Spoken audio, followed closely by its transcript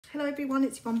Hello everyone,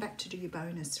 it's Yvonne back to do your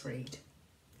bonus read.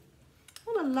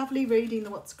 What a lovely reading the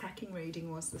What's Cracking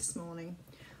reading was this morning.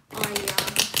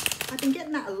 I've been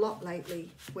getting that a lot lately,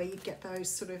 where you get those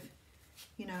sort of,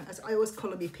 you know, as I always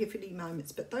call them epiphany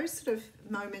moments, but those sort of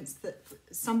moments that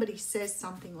somebody says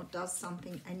something or does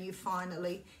something and you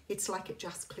finally, it's like it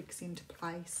just clicks into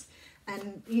place.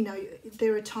 And, you know,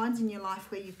 there are times in your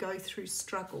life where you go through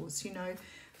struggles, you know,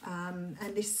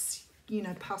 and this, you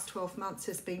know, past 12 months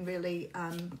has been really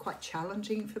quite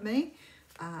challenging for me.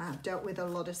 I've dealt with a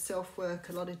lot of self-work,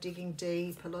 a lot of digging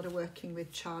deep, a lot of working with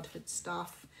childhood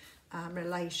stuff,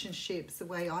 relationships, the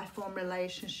way I form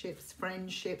relationships,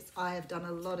 friendships. I have done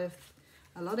a lot of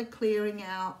clearing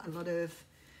out, a lot of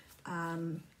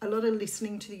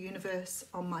listening to the universe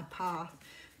on my path.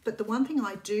 But the one thing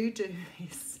I do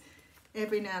is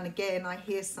every now and again I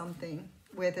hear something,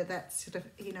 whether that's sort of,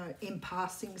 you know, in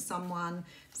passing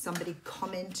somebody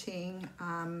commenting,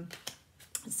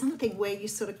 something where you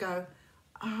sort of go,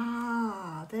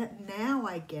 that now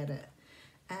I get it.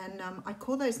 And I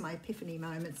call those my epiphany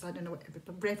moments. I don't know what,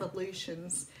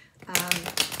 revolutions.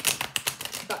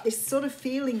 But this sort of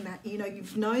feeling that, you know,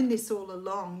 you've known this all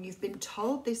along, you've been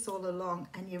told this all along,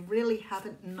 and you really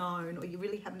haven't known, or you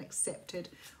really haven't accepted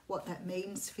what that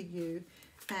means for you.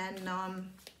 And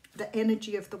the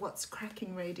energy of the What's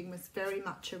Cracking reading was very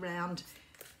much around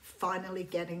finally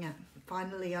getting it,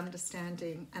 finally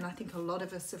understanding. And I think a lot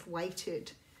of us have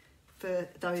waited for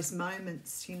those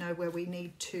moments, you know, where we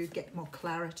need to get more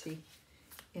clarity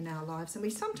in our lives. And we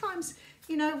sometimes,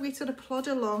 you know, we sort of plod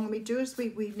along and we do as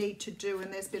we need to do.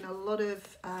 And there's been a lot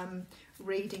of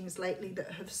readings lately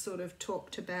that have sort of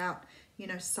talked about, you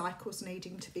know, cycles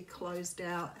needing to be closed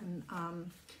out and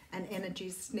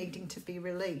energies needing to be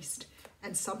released.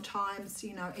 And sometimes,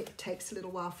 you know, it takes a little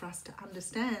while for us to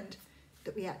understand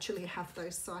that we actually have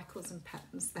those cycles and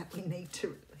patterns that we need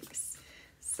to release.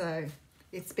 So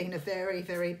it's been a very,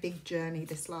 very big journey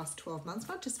this last 12 months,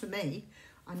 not just for me.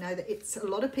 I know that it's a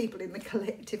lot of people in the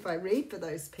collective. I read for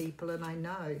those people, and I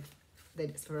know that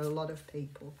it's for a lot of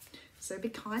people. So be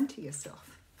kind to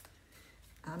yourself.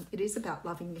 It is about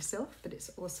loving yourself, but it's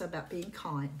also about being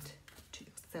kind to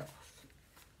yourself.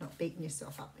 Not beating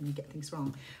yourself up when you get things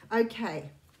wrong.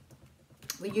 Okay,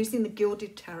 we're using the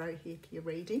Gilded Tarot here for your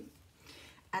reading.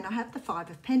 And I have the Five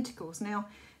of Pentacles. Now,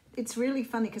 it's really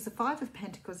funny because the Five of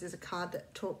Pentacles is a card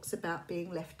that talks about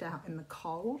being left out in the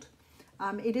cold.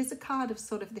 It is a card of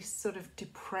sort of this sort of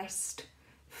depressed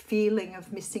feeling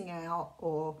of missing out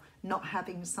or not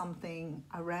having something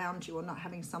around you or not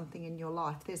having something in your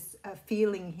life. There's a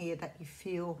feeling here that you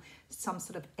feel some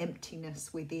sort of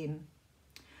emptiness within.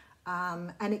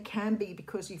 And it can be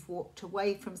because you've walked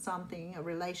away from something, a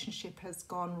relationship has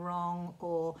gone wrong,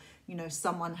 or, you know,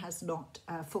 someone has not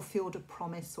fulfilled a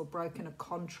promise or broken a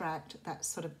contract. That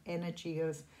sort of energy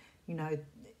of, you know,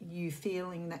 you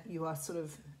feeling that you are sort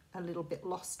of a little bit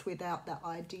lost without that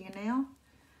idea now.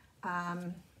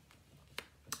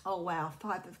 Oh wow,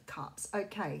 Five of Cups.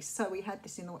 Okay, so we had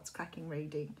this in the What's Cracking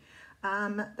reading.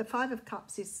 The Five of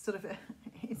Cups is sort of,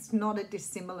 it's not a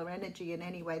dissimilar energy in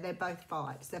any way. They're both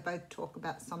fives. They both talk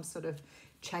about some sort of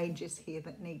changes here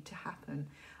that need to happen.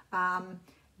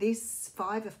 This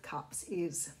Five of Cups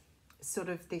is sort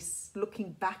of this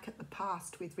looking back at the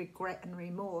past with regret and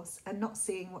remorse and not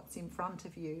seeing what's in front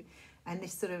of you. And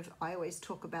this sort of, I always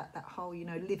talk about that whole, you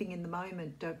know, living in the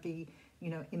moment. Don't be,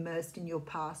 you know, immersed in your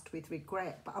past with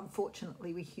regret. But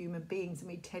unfortunately, we're human beings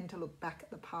and we tend to look back at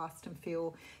the past and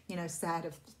feel, you know,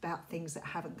 sad about things that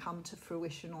haven't come to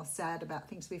fruition or sad about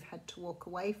things we've had to walk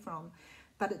away from.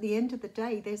 But at the end of the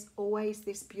day, there's always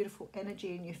this beautiful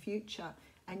energy in your future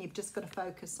and you've just got to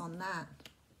focus on that.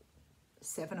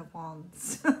 Seven of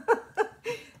Wands.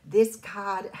 This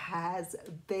card has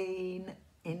been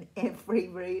in every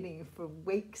reading for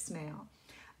weeks now.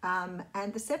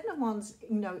 And the Seven of Wands,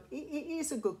 you know, it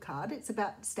is a good card. It's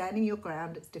about standing your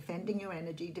ground. It's defending your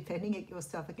energy, defending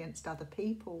yourself against other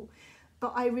people.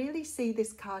 But I really see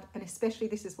this card, and especially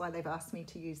this is why they've asked me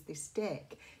to use this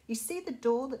deck. You see the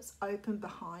door that's open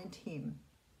behind him.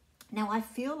 Now, I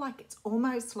feel like it's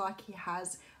almost like he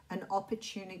has an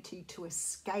opportunity to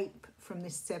escape from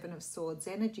this Seven of Swords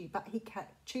energy, but he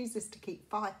chooses to keep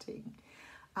fighting.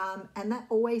 And that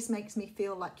always makes me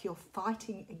feel like you're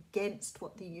fighting against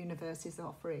what the universe is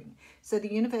offering. So the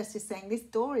universe is saying this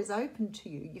door is open to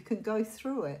you. You can go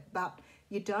through it, but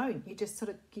you don't. You just sort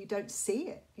of, you don't see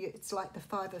it. It's like the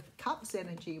Five of Cups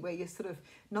energy where you're sort of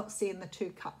not seeing the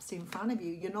two cups in front of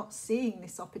you. You're not seeing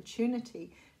this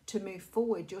opportunity to move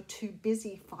forward. You're too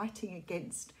busy fighting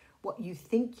against what you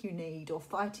think you need or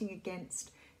fighting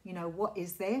against, you know, what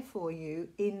is there for you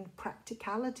in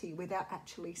practicality without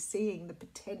actually seeing the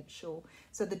potential.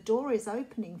 So the door is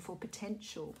opening for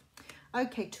potential.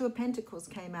 Okay, Two of Pentacles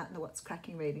came out in the What's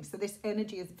Cracking reading. So this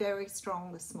energy is very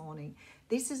strong this morning.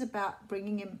 This is about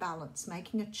bringing in balance,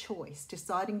 making a choice,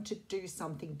 deciding to do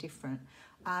something different.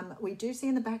 We do see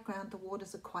in the background the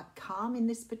waters are quite calm in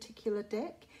this particular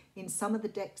deck. In some of the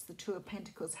decks, the Two of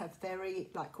Pentacles have very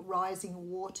like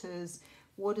rising waters.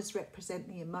 Waters represent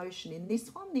the emotion. In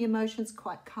this one, the emotion's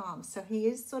quite calm. So he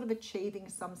is sort of achieving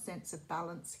some sense of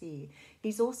balance here.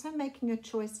 He's also making a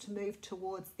choice to move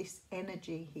towards this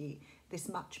energy here, this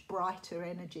much brighter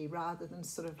energy, rather than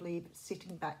sort of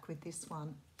sitting back with this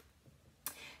one.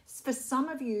 For some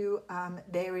of you,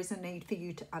 there is a need for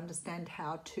you to understand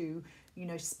how to, you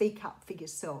know, speak up for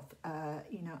yourself,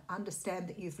 you know, understand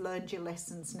that you've learned your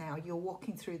lessons now. You're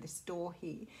walking through this door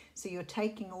here. So you're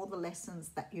taking all the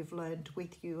lessons that you've learned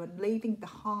with you and leaving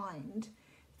behind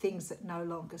things that no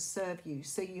longer serve you.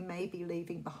 So you may be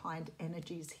leaving behind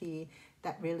energies here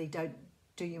that really don't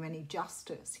do you any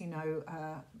justice, you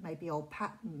know, maybe old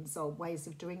patterns or ways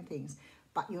of doing things.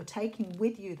 But you're taking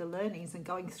with you the learnings and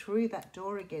going through that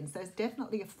door again. So there's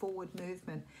definitely a forward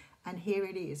movement. And here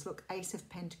it is. Look, Ace of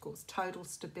Pentacles, total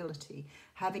stability,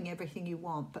 having everything you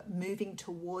want, but moving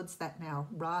towards that now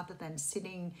rather than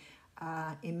sitting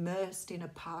immersed in a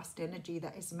past energy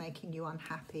that is making you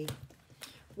unhappy.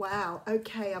 Wow.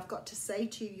 Okay, I've got to say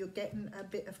to you, you're getting a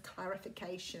bit of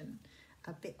clarification,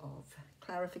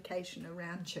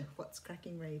 around your What's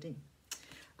Cracking reading.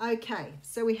 Okay,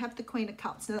 so we have the Queen of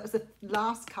Cups. Now, that was the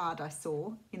last card I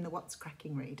saw in the What's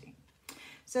Cracking reading.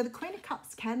 So the Queen of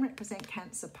Cups can represent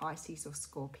Cancer, Pisces or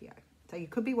Scorpio. So you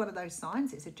could be one of those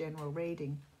signs. It's a general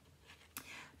reading.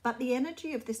 But the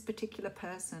energy of this particular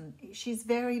person, she's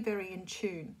very, very in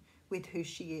tune with who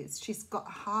she is. She's got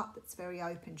a heart that's very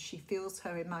open. She feels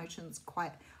her emotions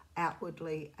quite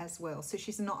outwardly as well. So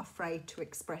she's not afraid to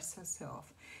express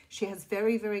herself. She has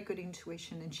very, very good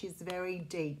intuition and she's very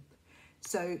deep.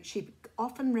 So she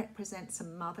often represents a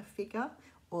mother figure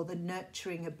or the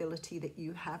nurturing ability that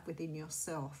you have within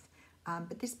yourself.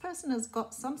 But this person has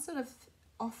got some sort of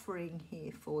offering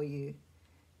here for you.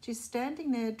 She's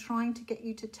standing there trying to get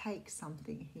you to take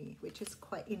something here, which is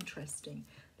quite interesting.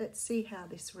 Let's see how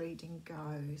this reading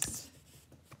goes.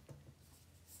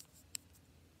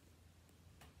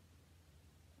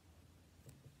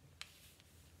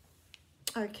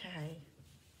 Okay.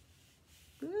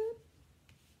 Good.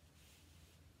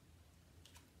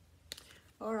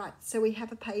 All right, so we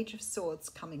have a Page of Swords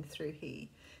coming through here.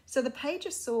 So the Page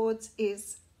of Swords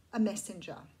is a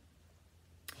messenger.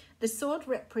 The sword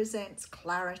represents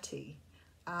clarity,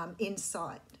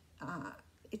 insight,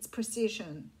 it's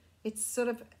precision. It's sort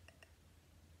of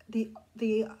the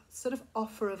sort of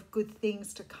offer of good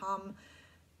things to come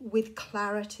with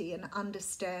clarity and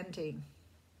understanding.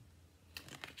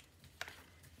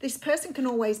 This person can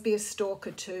always be a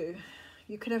stalker too.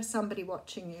 You could have somebody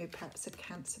watching you, perhaps a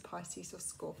Cancer, Pisces or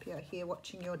Scorpio here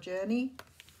watching your journey.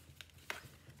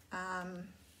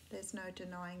 There's no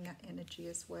denying that energy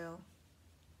as well.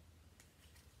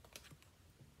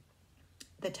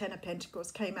 The Ten of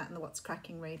Pentacles came out in the What's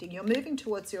Cracking reading. You're moving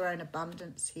towards your own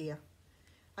abundance here.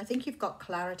 I think you've got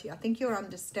clarity. I think you're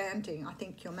understanding. I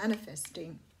think you're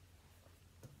manifesting.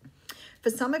 For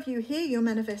some of you here, you're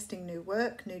manifesting new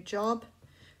work, new job,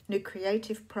 new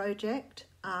creative project.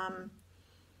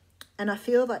 And I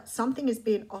feel that something is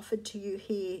being offered to you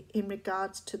here in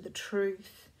regards to the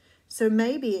truth. So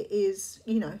maybe it is,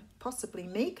 you know, possibly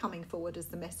me coming forward as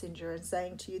the messenger and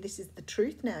saying to you, this is the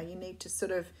truth now. You need to sort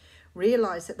of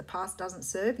realize that the past doesn't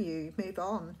serve you. Move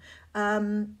on.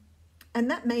 And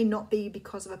that may not be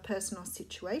because of a personal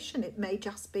situation. It may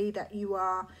just be that you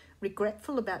are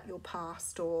regretful about your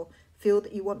past or feel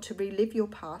that you want to relive your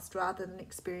past rather than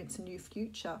experience a new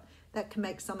future. That can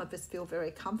make some of us feel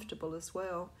very comfortable as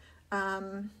well.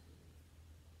 Sometimes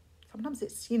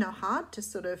it's, you know, hard to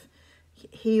sort of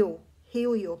heal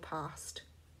your past.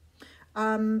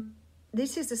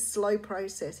 This is a slow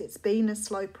process. It's been a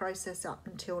slow process up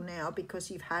until now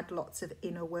because you've had lots of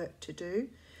inner work to do.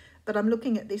 But I'm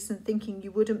looking at this and thinking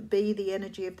you wouldn't be the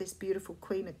energy of this beautiful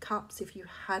Queen of Cups if you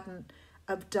hadn't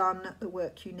have done the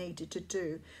work you needed to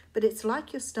do. But it's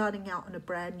like you're starting out on a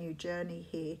brand new journey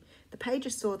here. The Page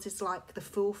of Swords is like the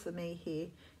Fool for me here.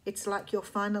 It's like you're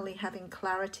finally having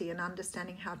clarity and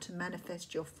understanding how to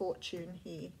manifest your fortune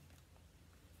here.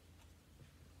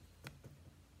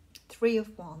 Three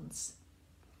of Wands.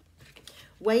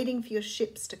 Waiting for your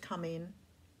ships to come in.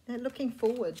 They're looking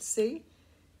forward, see?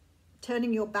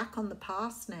 Turning your back on the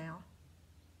past now.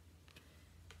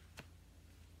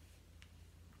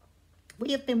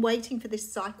 We have been waiting for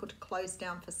this cycle to close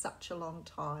down for such a long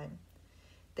time.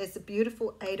 There's a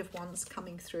beautiful Eight of Wands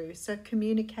coming through. So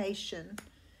communication,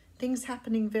 things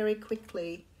happening very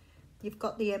quickly. You've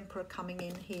got the Emperor coming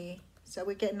in here. So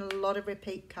we're getting a lot of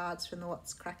repeat cards from the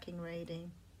What's Cracking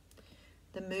reading.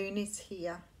 The Moon is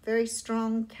here. Very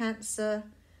strong Cancer,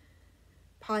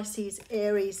 Pisces,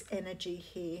 Aries energy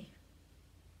here.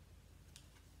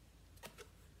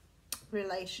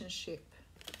 Relationship,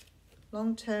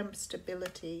 long-term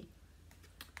stability,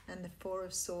 and the Four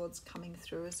of Swords coming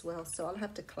through as well. So I'll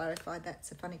have to clarify.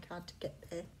 That's a funny card to get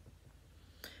there.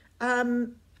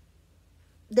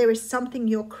 There is something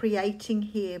you're creating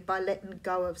here by letting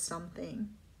go of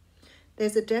something.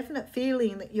 There's a definite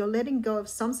feeling that you're letting go of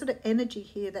some sort of energy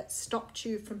here that stopped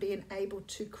you from being able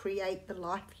to create the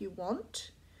life you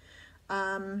want.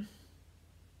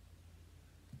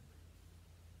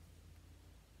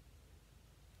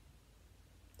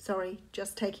 Sorry,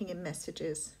 just taking in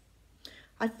messages.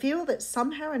 I feel that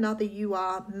somehow or another you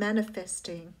are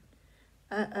manifesting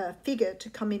a figure to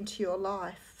come into your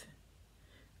life.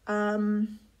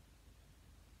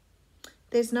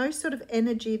 There's no sort of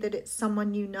energy that it's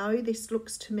someone you know. This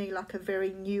looks to me like a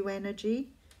very new energy,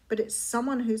 but it's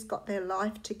someone who's got their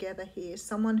life together here.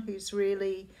 Someone who's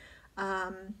really,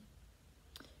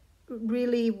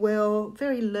 really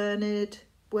very learned,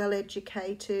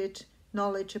 well-educated,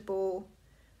 knowledgeable.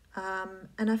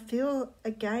 And I feel,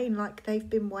 again, like they've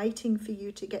been waiting for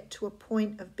you to get to a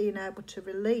point of being able to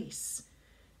release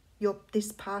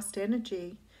this past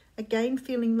energy. Again,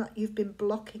 feeling like you've been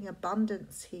blocking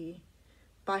abundance here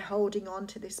by holding on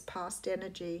to this past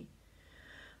energy.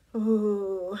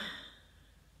 Oh,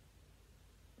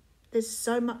 there's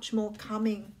so much more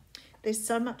coming. There's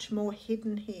so much more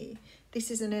hidden here. This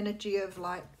is an energy of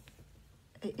like,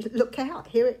 look out,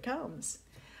 here it comes.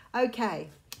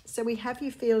 Okay, so we have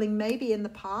you feeling maybe in the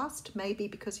past, maybe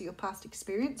because of your past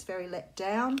experience, very let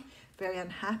down, very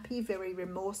unhappy, very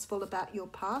remorseful about your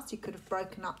past. You could have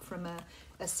broken up from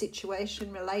a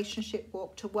situation, relationship,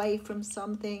 walked away from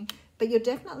something, but you're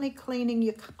definitely cleaning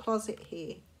your closet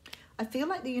here. I feel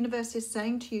like the universe is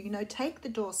saying to you, take the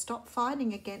door, stop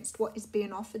fighting against what is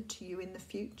being offered to you in the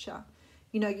future.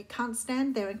 You can't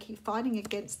stand there and keep fighting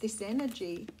against this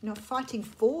energy, fighting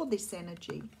for this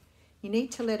energy. You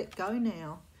need to let it go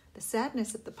now. The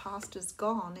sadness of the past is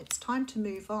gone. It's time to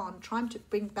move on, trying to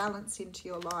bring balance into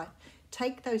your life.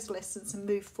 Take those lessons and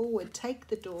move forward. Take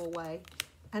the doorway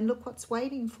and look what's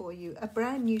waiting for you, a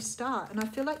brand new start. And I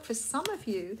feel like for some of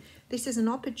you, this is an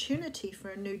opportunity for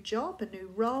a new job, a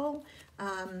new role,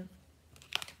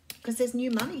 because there's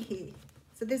new money here.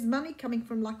 So there's money coming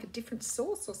from like a different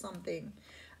source or something.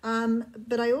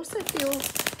 But I also feel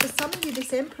for some of you,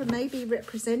 this Emperor may be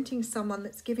representing someone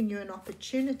that's giving you an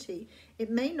opportunity.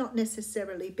 It may not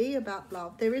necessarily be about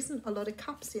love. There isn't a lot of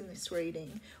cups in this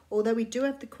reading, although we do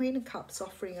have the Queen of Cups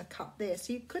offering a cup there.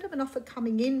 So you could have an offer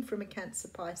coming in from a Cancer,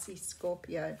 Pisces,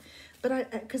 Scorpio. But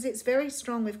because it's very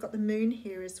strong, we've got the Moon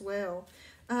here as well.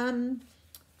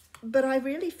 But I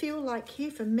really feel like here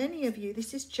for many of you,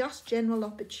 this is just general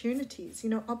opportunities,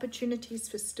 opportunities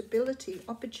for stability,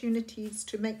 opportunities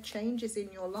to make changes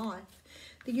in your life.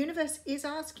 The universe is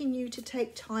asking you to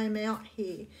take time out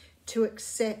here to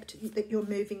accept that you're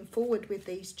moving forward with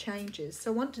these changes.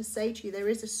 So I want to say to you, there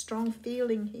is a strong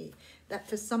feeling here that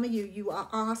for some of you, you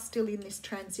are still in this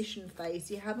transition phase.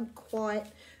 You haven't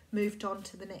quite moved on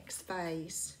to the next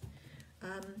phase.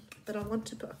 But I want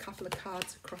to put a couple of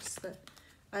cards across the...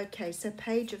 Okay, so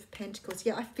Page of Pentacles.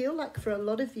 Yeah, I feel like for a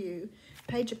lot of you,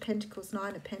 Page of Pentacles,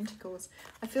 Nine of Pentacles,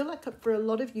 I feel like for a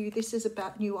lot of you, this is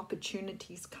about new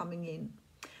opportunities coming in.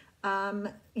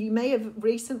 You may have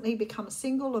recently become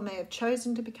single or may have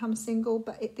chosen to become single,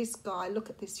 but this guy, look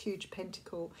at this huge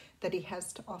pentacle that he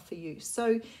has to offer you.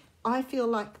 So I feel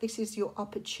like this is your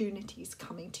opportunities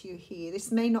coming to you here.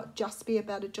 This may not just be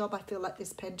about a job. I feel like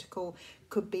this pentacle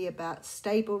could be about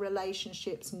stable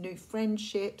relationships, new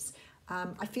friendships.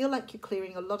 I feel like you're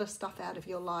clearing a lot of stuff out of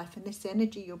your life, and this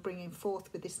energy you're bringing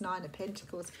forth with this Nine of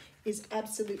Pentacles is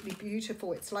absolutely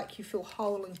beautiful. It's like you feel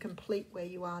whole and complete where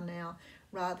you are now,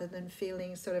 rather than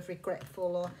feeling sort of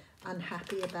regretful or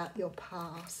unhappy about your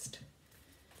past.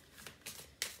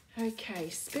 Okay,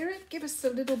 Spirit, give us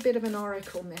a little bit of an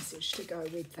oracle message to go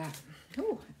with that.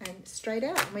 Oh, and straight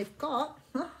out, and we've got,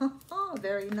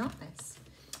 very nice.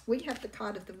 We have the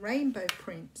card of the Rainbow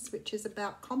Prince, which is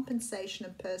about compensation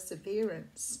and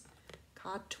perseverance.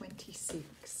 Card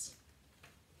 26.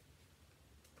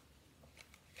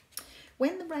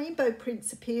 When the Rainbow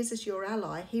Prince appears as your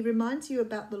ally, he reminds you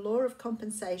about the law of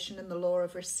compensation and the law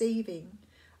of receiving.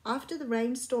 After the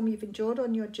rainstorm you've endured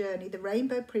on your journey, the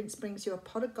Rainbow Prince brings you a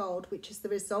pot of gold, which is the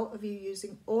result of you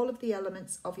using all of the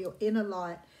elements of your inner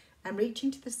light and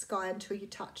reaching to the sky until you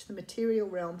touch the material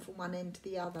realm from one end to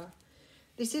the other.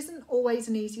 This isn't always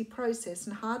an easy process,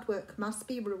 and hard work must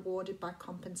be rewarded by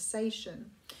compensation.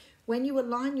 When you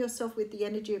align yourself with the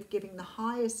energy of giving the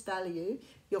highest value,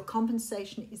 your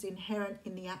compensation is inherent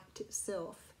in the act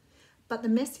itself. But the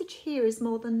message here is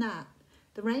more than that.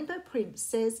 The Rainbow Prince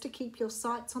says to keep your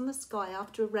sights on the sky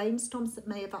after rainstorms that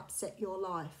may have upset your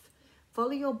life.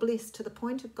 Follow your bliss to the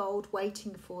point of gold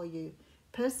waiting for you.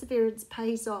 Perseverance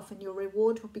pays off and your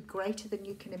reward will be greater than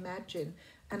you can imagine.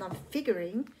 And I'm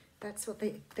figuring that's what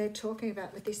they're talking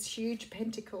about with this huge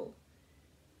pentacle.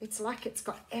 It's like it's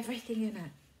got everything in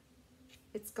it.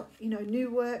 It's got, you know,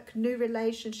 new work, new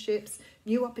relationships,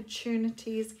 new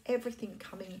opportunities, everything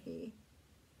coming here.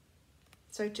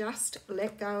 So just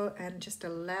let go and just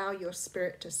allow your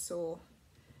spirit to soar.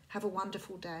 Have a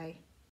wonderful day.